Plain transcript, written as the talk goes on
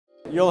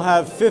You'll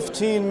have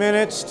 15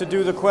 minutes to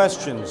do the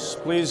questions.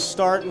 Please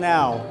start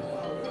now.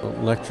 The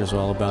lecture is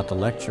all about the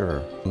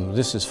lecturer.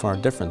 This is far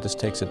different. This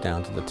takes it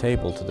down to the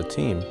table, to the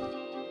team.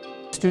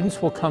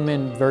 Students will come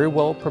in very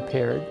well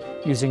prepared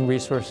using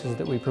resources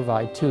that we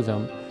provide to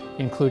them,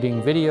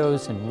 including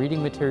videos and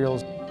reading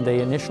materials.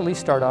 They initially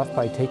start off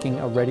by taking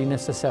a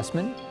readiness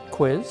assessment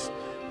quiz.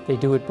 They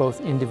do it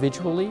both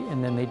individually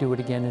and then they do it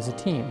again as a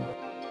team.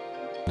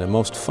 The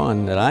most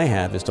fun that I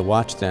have is to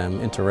watch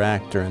them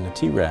interact during the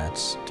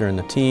TRATs, during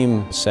the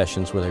team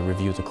sessions where they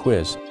review the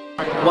quiz.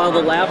 While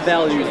the lab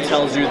value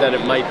tells you that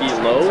it might be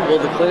low, well,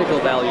 the clinical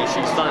value,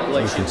 she's fine.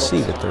 You can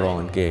see that they're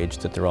all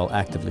engaged, that they're all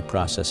actively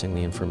processing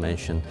the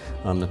information,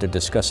 that they're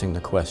discussing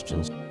the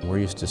questions. We're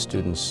used to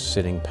students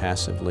sitting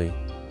passively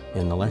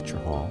in the lecture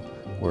hall,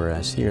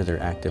 whereas here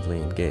they're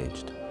actively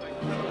engaged.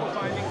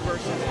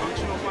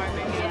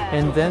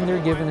 And then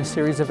they're given a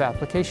series of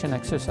application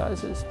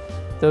exercises.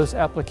 Those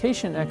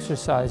application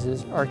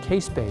exercises are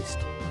case-based.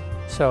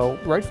 So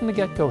right from the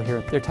get-go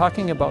here, they're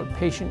talking about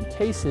patient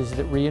cases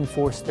that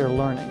reinforce their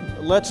learning.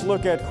 Let's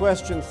look at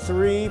question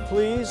 3,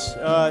 please.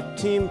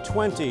 Team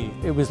 20.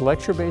 It was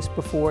lecture-based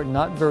before,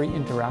 not very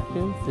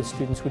interactive. The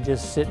students would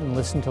just sit and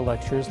listen to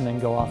lectures and then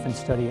go off and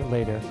study it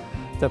later.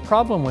 The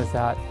problem with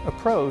that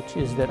approach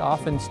is that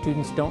often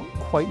students don't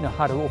quite know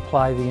how to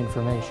apply the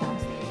information,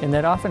 and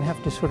that often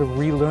have to sort of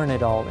relearn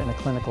it all in a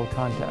clinical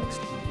context.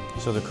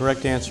 So the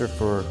correct answer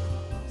for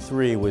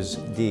 3 was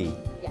D.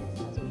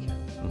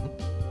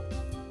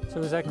 So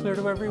is that clear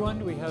to everyone?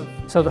 Do we have...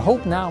 So the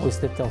hope now is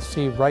that they'll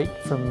see right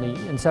from the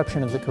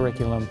inception of the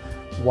curriculum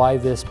why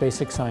this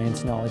basic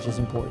science knowledge is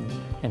important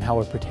and how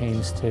it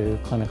pertains to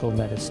clinical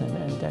medicine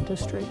and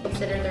dentistry.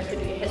 Consider there could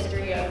be a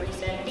history of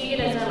recent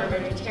veganism or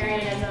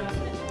vegetarianism.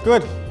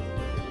 Good.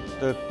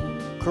 The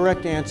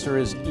correct answer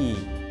is E.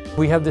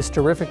 We have this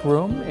terrific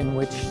room in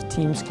which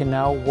teams can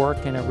now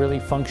work in a really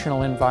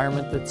functional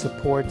environment that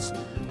supports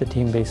the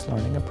team-based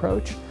learning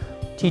approach,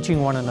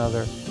 teaching one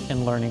another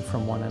and learning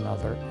from one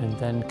another, and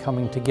then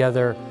coming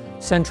together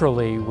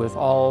centrally with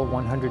all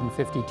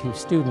 152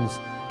 students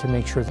to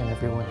make sure that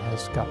everyone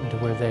has gotten to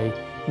where they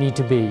need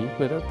to be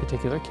with a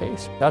particular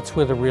case. That's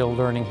where the real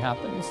learning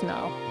happens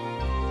now.